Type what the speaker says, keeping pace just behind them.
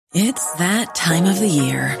It's that time of the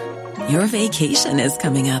year. Your vacation is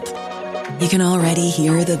coming up. You can already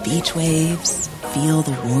hear the beach waves, feel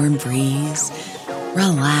the warm breeze,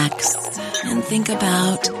 relax, and think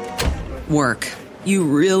about work. You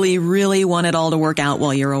really, really want it all to work out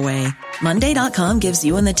while you're away. Monday.com gives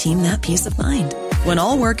you and the team that peace of mind. When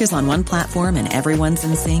all work is on one platform and everyone's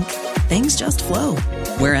in sync, things just flow.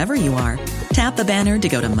 Wherever you are, tap the banner to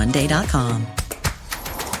go to Monday.com.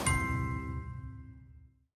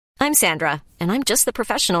 I'm Sandra, and I'm just the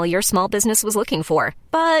professional your small business was looking for.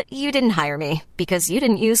 But you didn't hire me because you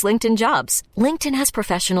didn't use LinkedIn Jobs. LinkedIn has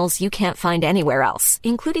professionals you can't find anywhere else,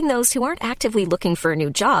 including those who aren't actively looking for a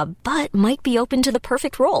new job, but might be open to the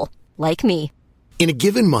perfect role, like me. In a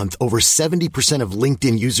given month, over 70% of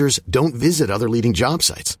LinkedIn users don't visit other leading job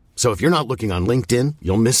sites. So if you're not looking on LinkedIn,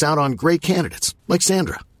 you'll miss out on great candidates like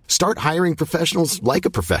Sandra. Start hiring professionals like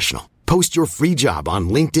a professional. Post your free job on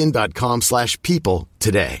linkedin.com/people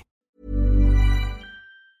today.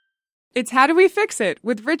 It's How Do We Fix It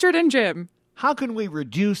with Richard and Jim. How can we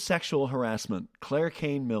reduce sexual harassment? Claire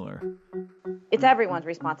Kane Miller. It's everyone's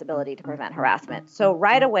responsibility to prevent harassment. So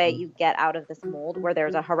right away, you get out of this mold where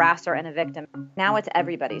there's a harasser and a victim. Now it's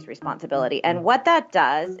everybody's responsibility. And what that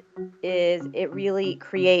does is it really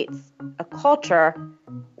creates a culture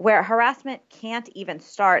where harassment can't even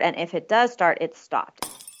start. And if it does start, it's stopped.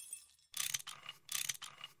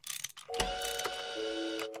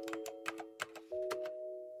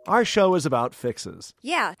 Our show is about fixes.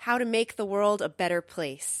 Yeah, how to make the world a better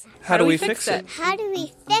place. How do we fix it? How do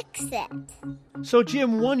we fix it? So,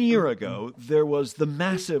 Jim, 1 year ago, there was the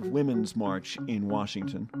massive Women's March in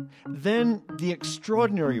Washington. Then the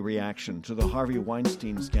extraordinary reaction to the Harvey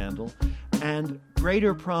Weinstein scandal and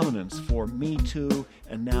greater prominence for Me Too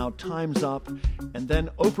and now Time's Up. And then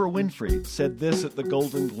Oprah Winfrey said this at the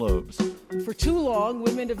Golden Globes. For too long,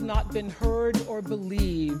 women have not been heard or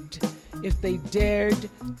believed if they dared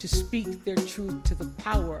to speak their truth to the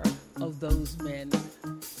power of those men.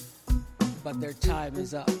 But their time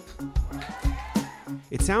is up.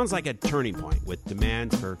 It sounds like a turning point with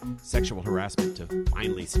demands for sexual harassment to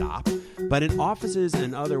finally stop. But in offices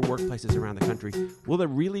and other workplaces around the country, will there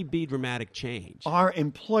really be dramatic change? Are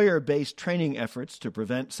employer-based training efforts to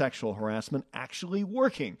prevent sexual harassment actually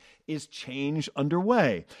working? Is change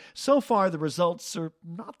underway? So far, the results are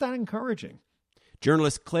not that encouraging.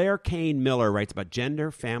 Journalist Claire Kane Miller writes about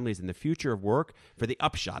gender, families, and the future of work for The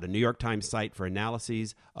Upshot, a New York Times site for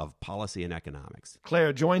analyses of policy and economics.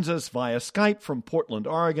 Claire joins us via Skype from Portland,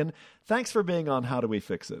 Oregon. Thanks for being on How Do We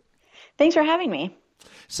Fix It? Thanks for having me.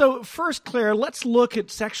 So first, Claire, let's look at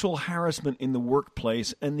sexual harassment in the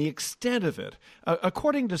workplace and the extent of it.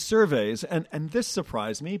 According to surveys, and this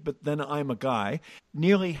surprised me, but then I'm a guy,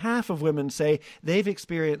 nearly half of women say they've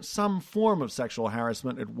experienced some form of sexual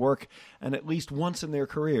harassment at work and at least once in their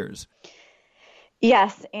careers.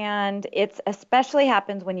 Yes, and it especially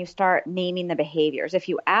happens when you start naming the behaviors. If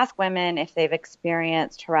you ask women if they've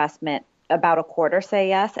experienced harassment, about a quarter say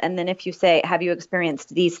yes. And then if you say, have you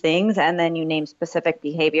experienced these things? And then you name specific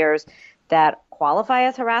behaviors that qualify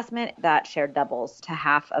as harassment, that share doubles to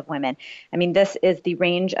half of women. I mean, this is the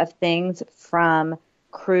range of things from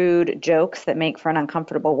crude jokes that make for an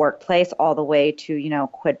uncomfortable workplace all the way to,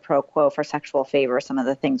 quid pro quo for sexual favor, some of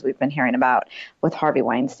the things we've been hearing about with Harvey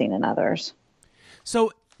Weinstein and others.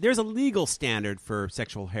 So there's a legal standard for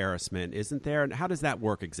sexual harassment, isn't there? And how does that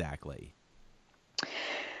work exactly?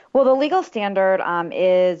 Well, the legal standard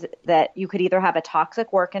is that you could either have a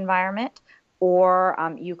toxic work environment or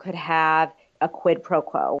you could have a quid pro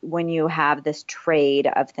quo when you have this trade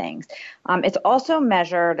of things. It's also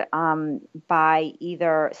measured by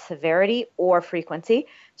either severity or frequency.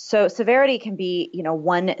 So severity can be,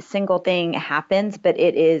 one single thing happens, but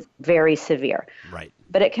it is very severe. Right.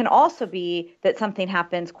 But it can also be that something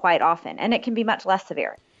happens quite often, and it can be much less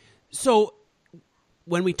severe. So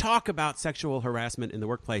when we talk about sexual harassment in the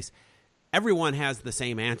workplace, everyone has the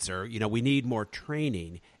same answer. We need more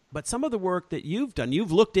training. But some of the work that you've done,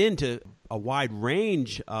 you've looked into a wide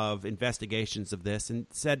range of investigations of this and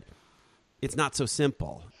said it's not so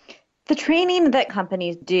simple. The training that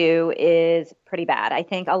companies do is pretty bad. I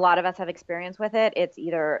think a lot of us have experience with it. It's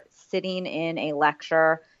either sitting in a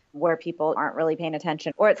lecture where people aren't really paying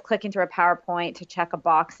attention, or it's clicking through a PowerPoint to check a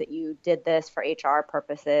box that you did this for HR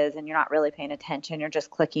purposes and you're not really paying attention, you're just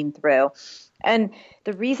clicking through. And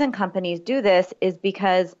the reason companies do this is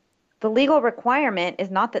because the legal requirement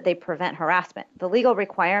is not that they prevent harassment. The legal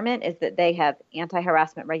requirement is that they have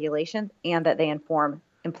anti-harassment regulations and that they inform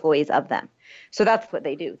employees of them. So that's what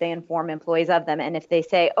they do. They inform employees of them. And if they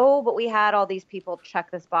say, oh, but we had all these people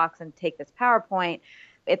check this box and take this PowerPoint,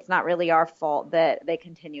 it's not really our fault that they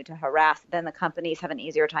continue to harass, then the companies have an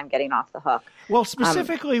easier time getting off the hook. Well,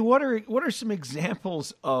 specifically, what are some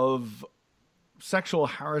examples of sexual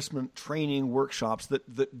harassment training workshops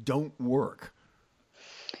that don't work?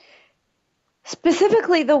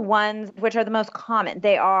 Specifically, the ones which are the most common,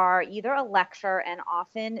 they are either a lecture, and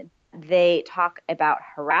often they talk about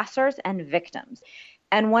harassers and victims.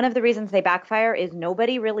 And one of the reasons they backfire is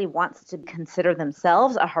nobody really wants to consider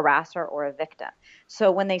themselves a harasser or a victim.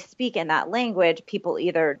 So when they speak in that language, people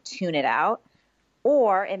either tune it out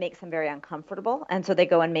or it makes them very uncomfortable. And so they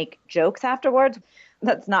go and make jokes afterwards.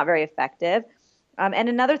 That's not very effective. And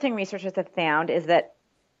another thing researchers have found is that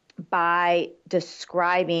by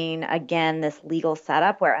describing, again, this legal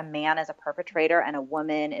setup where a man is a perpetrator and a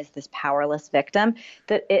woman is this powerless victim,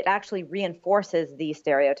 that it actually reinforces these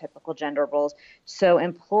stereotypical gender roles. So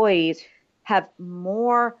employees have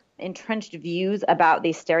more entrenched views about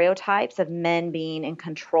these stereotypes of men being in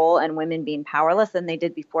control and women being powerless than they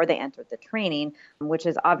did before they entered the training, which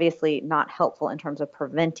is obviously not helpful in terms of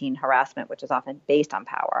preventing harassment, which is often based on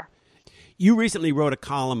power. You recently wrote a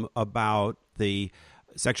column about the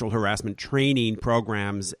sexual harassment training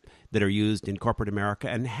programs that are used in corporate America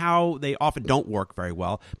and how they often don't work very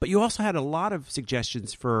well. But you also had a lot of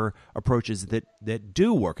suggestions for approaches that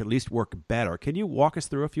do work, at least work better. Can you walk us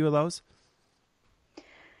through a few of those?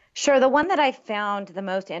 Sure. The one that I found the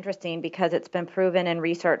most interesting, because it's been proven in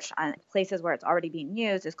research on places where it's already being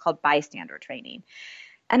used, is called bystander training.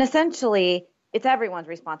 And essentially, it's everyone's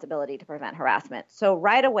responsibility to prevent harassment. So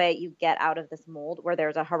right away, you get out of this mold where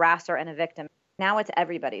there's a harasser and a victim. Now it's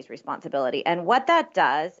everybody's responsibility. And what that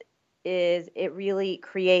does is it really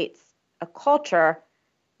creates a culture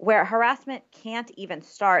where harassment can't even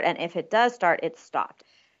start. And if it does start, it's stopped.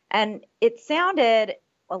 And it sounded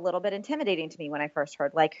a little bit intimidating to me when I first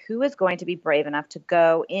heard, like, who is going to be brave enough to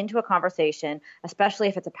go into a conversation, especially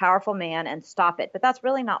if it's a powerful man, and stop it? But that's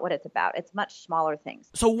really not what it's about. It's much smaller things.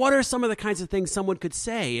 So what are some of the kinds of things someone could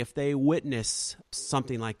say if they witness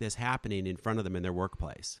something like this happening in front of them in their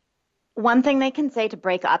workplace? One thing they can say to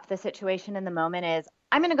break up the situation in the moment is,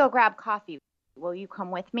 I'm going to go grab coffee. Will you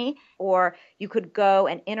come with me? Or you could go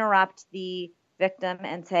and interrupt the victim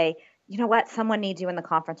and say, you know what, someone needs you in the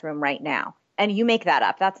conference room right now. And you make that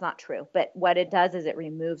up. That's not true. But what it does is it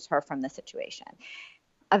removes her from the situation.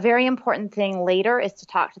 A very important thing later is to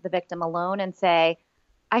talk to the victim alone and say,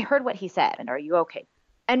 I heard what he said, and are you okay?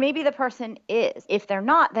 And maybe the person is. If they're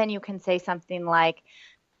not, then you can say something like,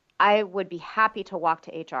 I would be happy to walk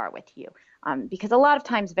to HR with you, because a lot of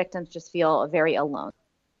times victims just feel very alone.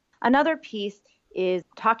 Another piece is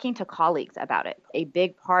talking to colleagues about it. A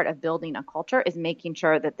big part of building a culture is making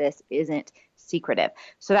sure that this isn't secretive.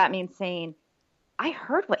 So that means saying, I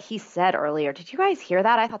heard what he said earlier. Did you guys hear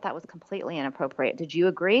that? I thought that was completely inappropriate. Did you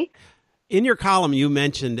agree? In your column, you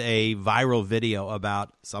mentioned a viral video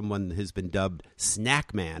about someone who's been dubbed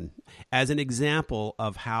Snack Man as an example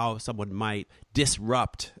of how someone might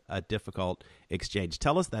disrupt a difficult exchange.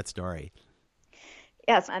 Tell us that story.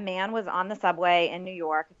 Yes, a man was on the subway in New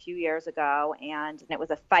York a few years ago, and it was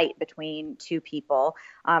a fight between two people.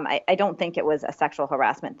 I don't think it was a sexual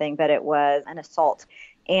harassment thing, but it was an assault.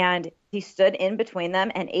 And he stood in between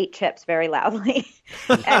them and ate chips very loudly.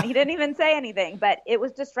 And he didn't even say anything, but it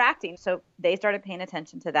was distracting. So they started paying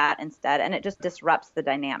attention to that instead, and it just disrupts the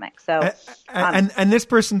dynamic. So, and this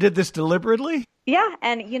person did this deliberately? Yeah,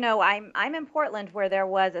 and you know, I'm in Portland where there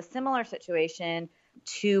was a similar situation.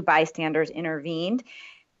 Two bystanders intervened,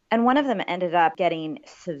 and one of them ended up getting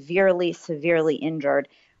severely injured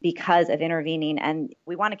because of intervening. And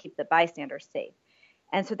we want to keep the bystanders safe.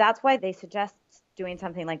 And so that's why they suggest doing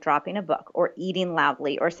something like dropping a book or eating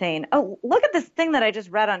loudly or saying, oh, look at this thing that I just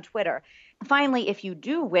read on Twitter. Finally, if you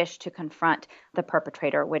do wish to confront the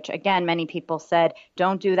perpetrator, which again, many people said,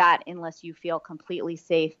 don't do that unless you feel completely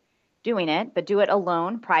safe doing it, but do it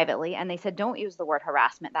alone, privately. And they said, don't use the word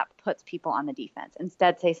harassment. That puts people on the defense.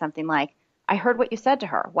 Instead, say something like, I heard what you said to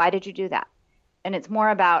her. Why did you do that? And it's more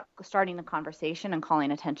about starting a conversation and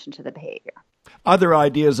calling attention to the behavior. Other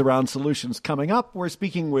ideas around solutions coming up. We're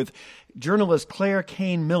speaking with journalist Claire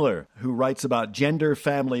Kane Miller, who writes about gender,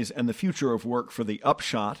 families, and the future of work for the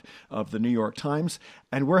Upshot of the New York Times.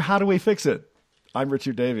 And we're How Do We Fix It? I'm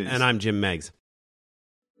Richard Davies. And I'm Jim Meigs.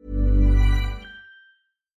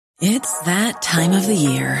 It's that time of the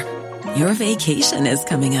year. Your vacation is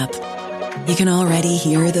coming up. You can already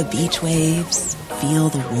hear the beach waves, feel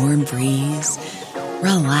the warm breeze,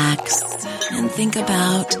 relax, and think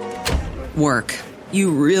about work.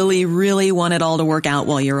 You really want it all to work out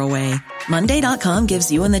while you're away. Monday.com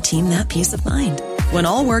gives you and the team that peace of mind. When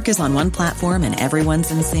all work is on one platform and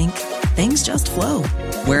everyone's in sync, things just flow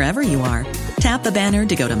wherever you are. Tap the banner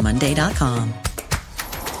to go to Monday.com.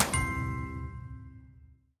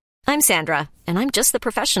 I'm Sandra, and I'm just the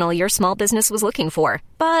professional your small business was looking for.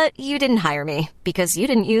 But you didn't hire me because you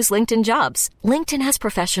didn't use LinkedIn Jobs. LinkedIn has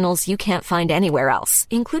professionals you can't find anywhere else,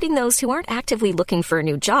 including those who aren't actively looking for a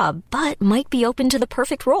new job, but might be open to the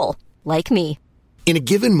perfect role, like me. In a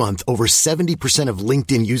given month, over 70% of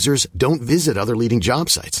LinkedIn users don't visit other leading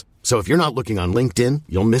job sites. So if you're not looking on LinkedIn,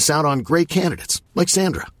 you'll miss out on great candidates like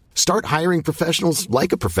Sandra. Start hiring professionals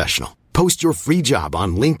like a professional. Post your free job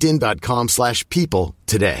on linkedin.com/people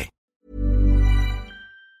today.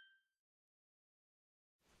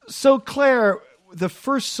 So, Claire, the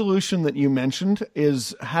first solution that you mentioned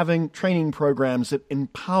is having training programs that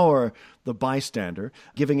empower the bystander,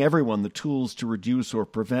 giving everyone the tools to reduce or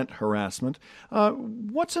prevent harassment.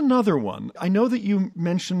 What's another one? I know that you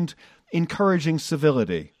mentioned encouraging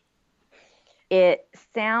civility. It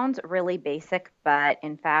sounds really basic, but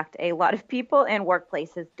in fact, a lot of people in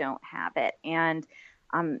workplaces don't have it. And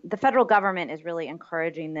the federal government is really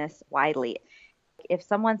encouraging this widely. If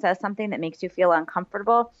someone says something that makes you feel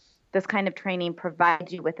uncomfortable, this kind of training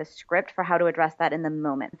provides you with a script for how to address that in the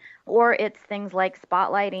moment. Or it's things like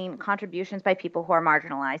spotlighting contributions by people who are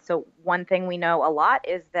marginalized. So one thing we know a lot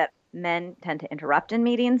is that men tend to interrupt in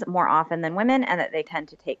meetings more often than women, and that they tend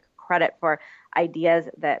to take credit for ideas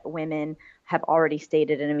that women have already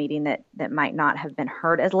stated in a meeting that might not have been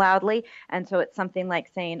heard as loudly. And so it's something like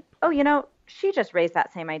saying, oh, she just raised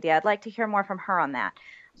that same idea. I'd like to hear more from her on that.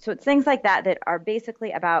 So it's things like that that are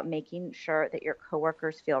basically about making sure that your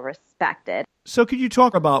coworkers feel respected. So could you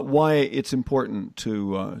talk about why it's important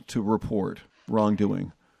to report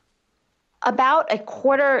wrongdoing? About a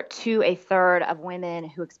quarter to a third of women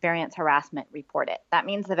who experience harassment report it. That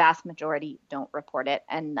means the vast majority don't report it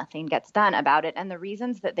and nothing gets done about it. And the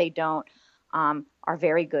reasons that they don't are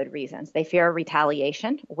very good reasons. They fear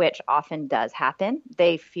retaliation, which often does happen.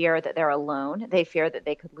 They fear that they're alone. They fear that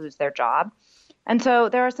they could lose their job. And so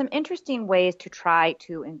there are some interesting ways to try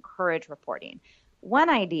to encourage reporting. One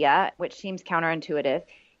idea, which seems counterintuitive,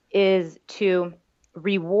 is to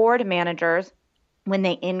reward managers when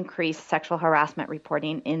they increase sexual harassment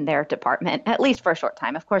reporting in their department, at least for a short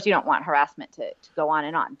time. Of course, you don't want harassment to go on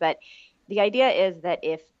and on. But the idea is that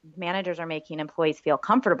if managers are making employees feel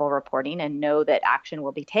comfortable reporting and know that action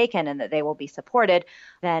will be taken and that they will be supported,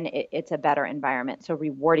 then it's a better environment. So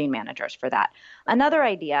rewarding managers for that. Another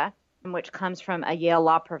idea, which comes from a Yale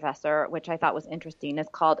law professor, which I thought was interesting, is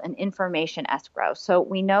called an information escrow. So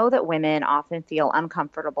we know that women often feel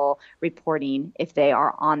uncomfortable reporting if they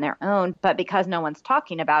are on their own, but because no one's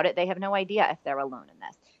talking about it, they have no idea if they're alone in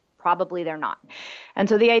this. Probably they're not. And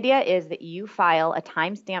so the idea is that you file a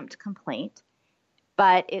time-stamped complaint,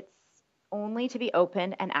 but it's only to be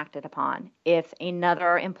opened and acted upon if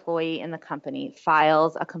another employee in the company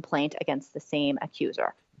files a complaint against the same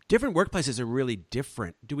accuser. Different workplaces are really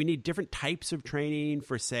different. Do we need different types of training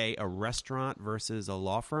for, say, a restaurant versus a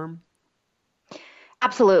law firm?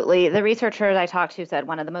 Absolutely. The researchers I talked to said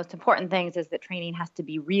one of the most important things is that training has to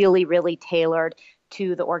be really, really tailored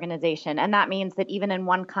to the organization. And that means that even in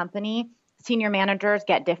one company, senior managers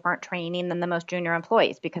get different training than the most junior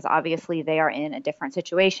employees because obviously they are in a different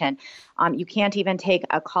situation. You can't even take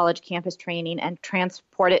a college campus training and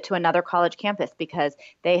transport it to another college campus because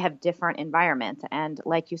they have different environments. And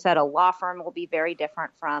like you said, a law firm will be very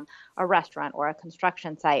different from a restaurant or a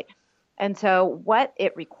construction site. And so what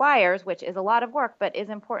it requires, which is a lot of work but is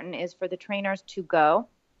important, is for the trainers to go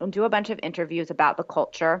and do a bunch of interviews about the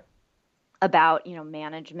culture, about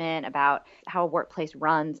management, about how a workplace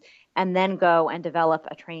runs, and then go and develop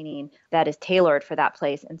a training that is tailored for that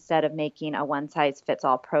place instead of making a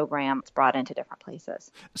one-size-fits-all program that's brought into different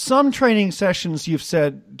places. Some training sessions, you've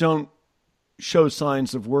said, don't show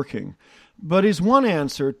signs of working, but is one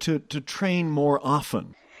answer to train more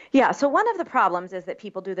often? Yeah, so one of the problems is that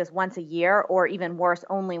people do this once a year, or even worse,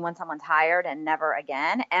 only when someone's hired and never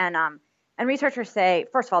again. And researchers say,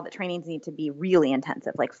 first of all, that trainings need to be really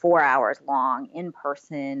intensive, like 4 hours long, in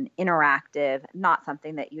person, interactive, not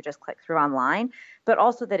something that you just click through online, but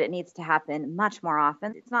also that it needs to happen much more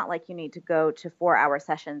often. It's not like you need to go to 4-hour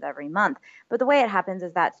sessions every month, but the way it happens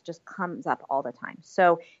is that just comes up all the time.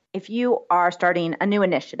 So if you are starting a new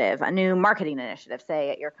initiative, a new marketing initiative, say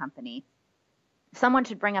at your company, someone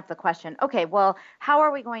should bring up the question, okay, well, how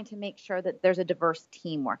are we going to make sure that there's a diverse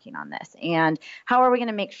team working on this? And how are we going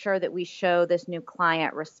to make sure that we show this new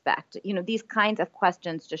client respect? These kinds of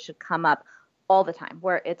questions just should come up all the time,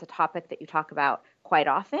 where it's a topic that you talk about quite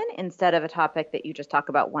often instead of a topic that you just talk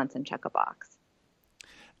about once and check a box.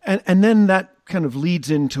 And then that kind of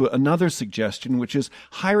leads into another suggestion, which is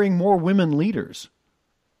hiring more women leaders.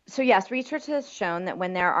 So yes, research has shown that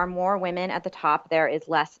when there are more women at the top, there is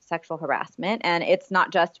less sexual harassment. And it's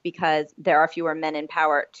not just because there are fewer men in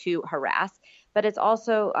power to harass, but it's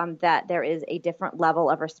also that there is a different level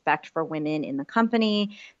of respect for women in the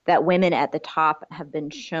company, that women at the top have been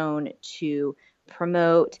shown to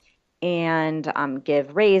promote and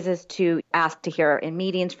give raises to, ask to hear in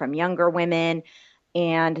meetings from younger women.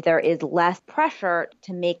 And there is less pressure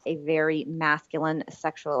to make a very masculine,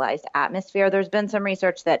 sexualized atmosphere. There's been some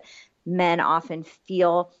research that men often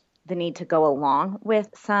feel the need to go along with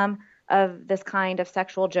some of this kind of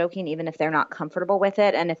sexual joking, even if they're not comfortable with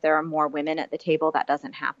it. And if there are more women at the table, that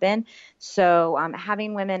doesn't happen. So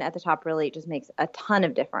having women at the top really just makes a ton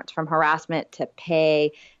of difference, from harassment to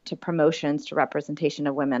pay to promotions to representation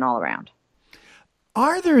of women all around.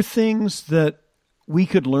 Are there things that we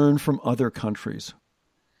could learn from other countries?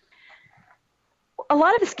 A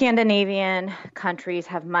lot of the Scandinavian countries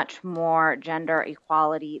have much more gender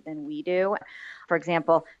equality than we do. For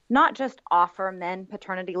example, not just offer men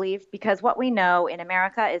paternity leave, because what we know in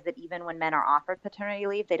America is that even when men are offered paternity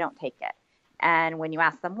leave, they don't take it. And when you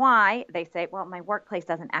ask them why, they say, well, my workplace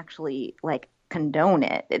doesn't actually condone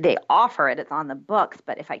it. They offer it, it's on the books,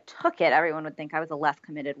 but if I took it, everyone would think I was a less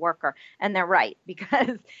committed worker. And they're right,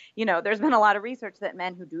 because, there's been a lot of research that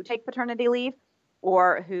men who do take paternity leave,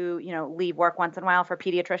 or who, leave work once in a while for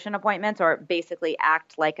pediatrician appointments, or basically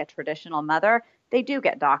act like a traditional mother, they do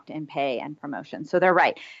get docked in pay and promotion. So they're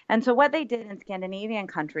right. And so what they did in Scandinavian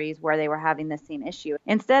countries where they were having this same issue,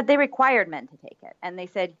 instead they required men to take it. And they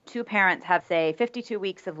said two parents have, say, 52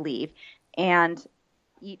 weeks of leave, and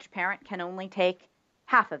each parent can only take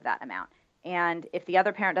half of that amount. And if the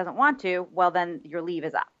other parent doesn't want to, well, then your leave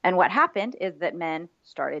is up. And what happened is that men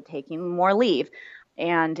started taking more leave.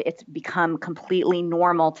 And it's become completely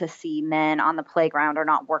normal to see men on the playground or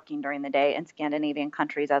not working during the day in Scandinavian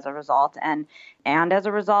countries as a result. And as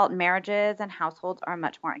a result, marriages and households are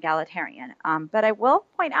much more egalitarian. But I will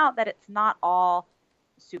point out that it's not all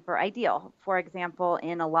super ideal. For example,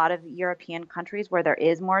 in a lot of European countries where there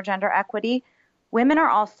is more gender equity, women are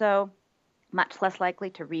also much less likely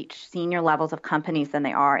to reach senior levels of companies than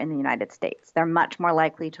they are in the United States. They're much more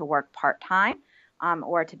likely to work part-time.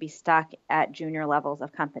 Or to be stuck at junior levels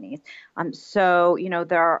of companies. So,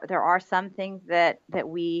 there are some things that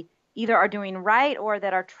we either are doing right or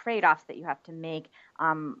that are trade-offs that you have to make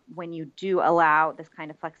when you do allow this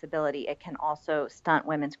kind of flexibility. It can also stunt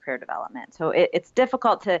women's career development. So it's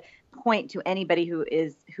difficult to point to anybody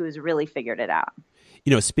who's really figured it out.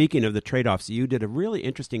 Speaking of the trade-offs, you did a really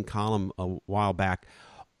interesting column a while back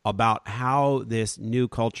about how this new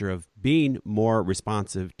culture of being more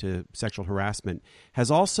responsive to sexual harassment has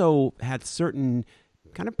also had certain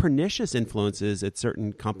kind of pernicious influences at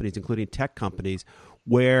certain companies, including tech companies,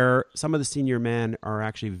 where some of the senior men are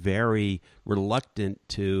actually very reluctant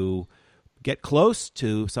to get close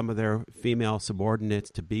to some of their female subordinates,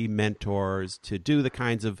 to be mentors, to do the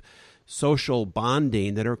kinds of social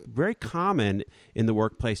bonding that are very common in the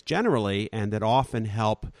workplace generally and that often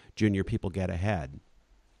help junior people get ahead.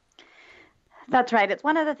 That's right. It's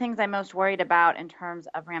one of the things I'm most worried about in terms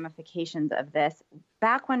of ramifications of this.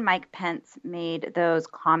 Back when Mike Pence made those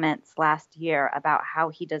comments last year about how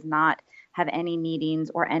he does not have any meetings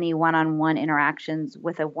or any one-on-one interactions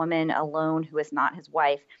with a woman alone who is not his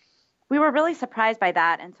wife, we were really surprised by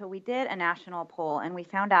that. And so we did a national poll, and we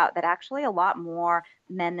found out that actually a lot more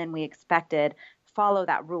men than we expected follow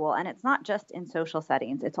that rule. And it's not just in social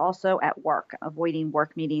settings. It's also at work, avoiding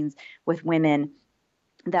work meetings with women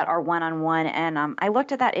that are one-on-one. And I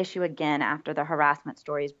looked at that issue again after the harassment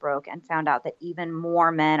stories broke and found out that even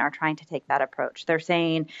more men are trying to take that approach. They're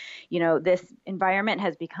saying, this environment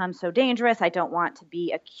has become so dangerous. I don't want to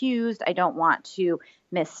be accused. I don't want to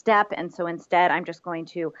misstep. And so instead, I'm just going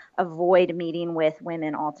to avoid meeting with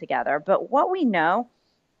women altogether. But what we know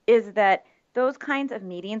is that those kinds of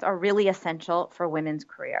meetings are really essential for women's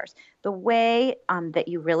careers. The way that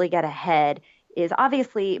you really get ahead is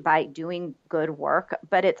obviously by doing good work,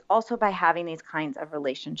 but it's also by having these kinds of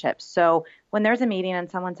relationships. So when there's a meeting and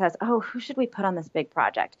someone says, oh, who should we put on this big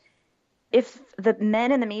project? If the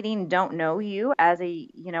men in the meeting don't know you as a,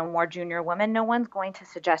 more junior woman, no one's going to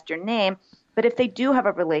suggest your name. But if they do have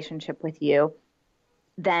a relationship with you,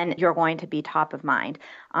 then you're going to be top of mind.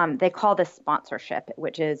 They call this sponsorship,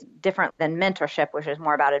 which is different than mentorship, which is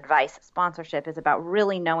more about advice. Sponsorship is about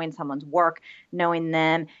really knowing someone's work, knowing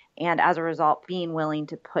them, and as a result, being willing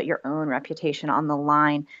to put your own reputation on the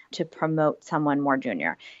line to promote someone more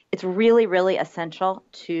junior. It's really, really essential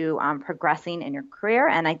to progressing in your career,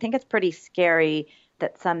 and I think it's pretty scary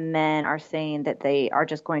that some men are saying that they are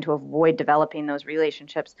just going to avoid developing those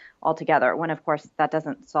relationships altogether, when of course that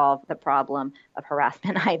doesn't solve the problem of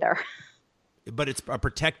harassment either. But it's a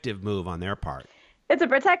protective move on their part. It's a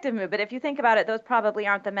protective move, but if you think about it, those probably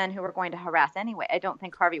aren't the men who were going to harass anyway. I don't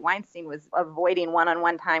think Harvey Weinstein was avoiding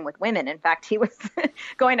one-on-one time with women. In fact, he was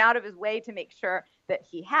going out of his way to make sure that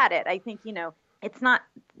he had it. I think, it's not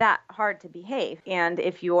that hard to behave. And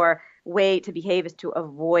if your way to behave is to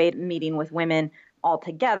avoid meeting with women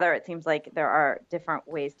altogether, it seems like there are different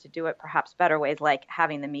ways to do it, perhaps better ways, like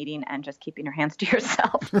having the meeting and just keeping your hands to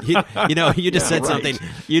yourself. You just said something.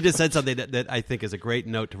 You just said something that I think is a great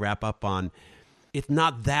note to wrap up on. It's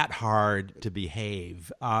not that hard to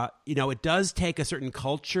behave. It does take a certain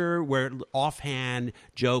culture where offhand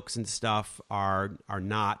jokes and stuff are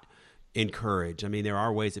not encouraged. I mean, there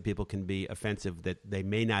are ways that people can be offensive that they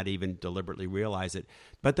may not even deliberately realize it.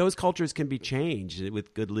 But those cultures can be changed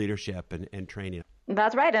with good leadership and training.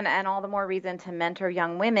 That's right. And all the more reason to mentor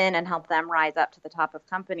young women and help them rise up to the top of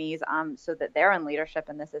companies so that they're in leadership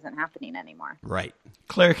and this isn't happening anymore. Right.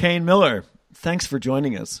 Claire Cain Miller, thanks for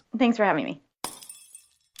joining us. Thanks for having me.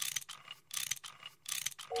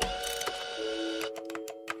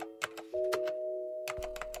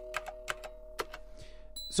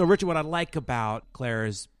 So, Richard, what I like about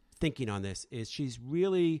Claire's thinking on this is she's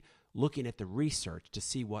really looking at the research to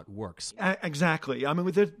see what works. Exactly. I mean,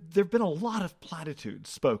 there have been a lot of platitudes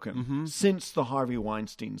spoken since the Harvey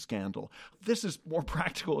Weinstein scandal. This is more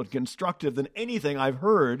practical and constructive than anything I've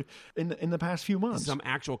heard in the past few months. Some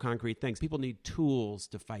actual concrete things. People need tools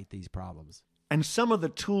to fight these problems. And some of the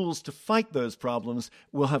tools to fight those problems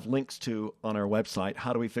we'll have links to on our website,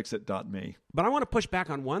 howdowefixit.me. But I want to push back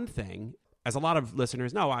on one thing. As a lot of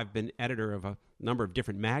listeners know, I've been editor of a number of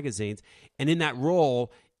different magazines. And in that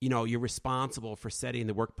role, you're responsible for setting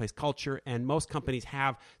the workplace culture. And most companies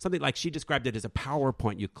have something like she described it as a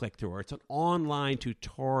PowerPoint you click through, or it's an online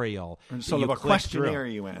tutorial. And sort of a questionnaire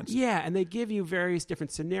you answer. Yeah, and they give you various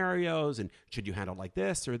different scenarios. And should you handle like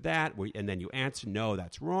this or that? And then you answer, no,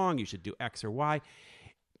 that's wrong. You should do X or Y.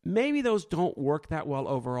 Maybe those don't work that well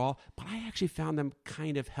overall, but I actually found them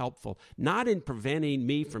kind of helpful, not in preventing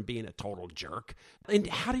me from being a total jerk. And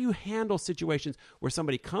how do you handle situations where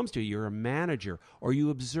somebody comes to you, you're a manager, or you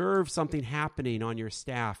observe something happening on your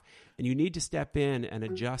staff, and you need to step in and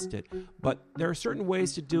adjust it. But there are certain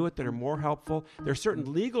ways to do it that are more helpful. There are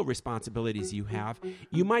certain legal responsibilities you have.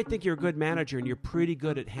 You might think you're a good manager and you're pretty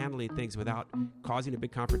good at handling things without causing a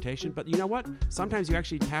big confrontation, but you know what? Sometimes you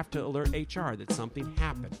actually have to alert HR that something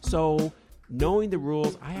happened. So knowing the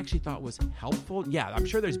rules, I actually thought was helpful. Yeah, I'm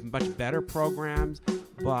sure there's much better programs,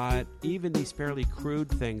 but even these fairly crude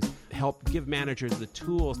things help give managers the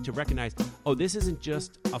tools to recognize, oh, this isn't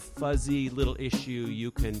just a fuzzy little issue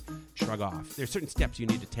you can shrug off. There's certain steps you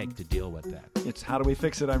need to take to deal with that. It's How Do We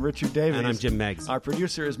Fix It? I'm Richard Davies. And I'm Jim Meggs. Our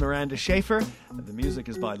producer is Miranda Schaefer. The music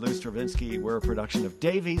is by Lou Stravinsky. We're a production of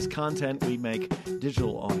Davies Content. We make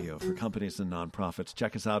digital audio for companies and nonprofits.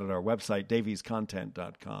 Check us out at our website,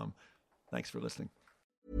 daviescontent.com. Thanks for listening.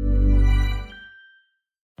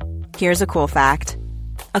 Here's a cool fact.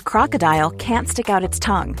 A crocodile can't stick out its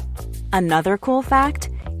tongue. Another cool fact,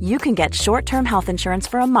 you can get short-term health insurance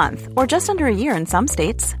for a month or just under a year in some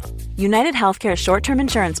states. United Healthcare short-term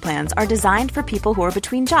insurance plans are designed for people who are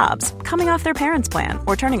between jobs, coming off their parents' plan,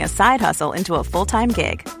 or turning a side hustle into a full-time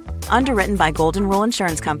gig. Underwritten by Golden Rule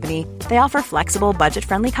Insurance Company, they offer flexible,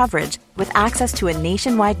 budget-friendly coverage with access to a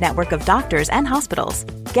nationwide network of doctors and hospitals.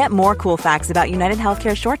 Get more cool facts about United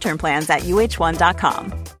Healthcare short-term plans at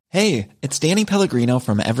uh1.com. Hey, it's Danny Pellegrino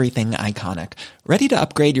from Everything Iconic. Ready to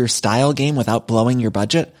upgrade your style game without blowing your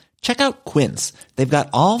budget? Check out Quince. They've got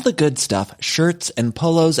all the good stuff, shirts and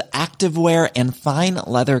polos, activewear, and fine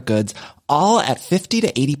leather goods, all at 50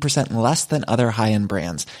 to 80% less than other high-end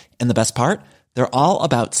brands. And the best part? They're all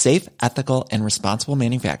about safe, ethical, and responsible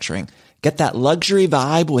manufacturing. Get that luxury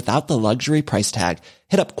vibe without the luxury price tag.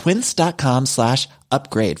 Hit up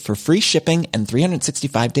quince.com/upgrade for free shipping and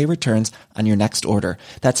 365-day returns on your next order.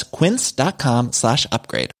 That's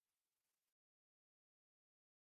quince.com/upgrade.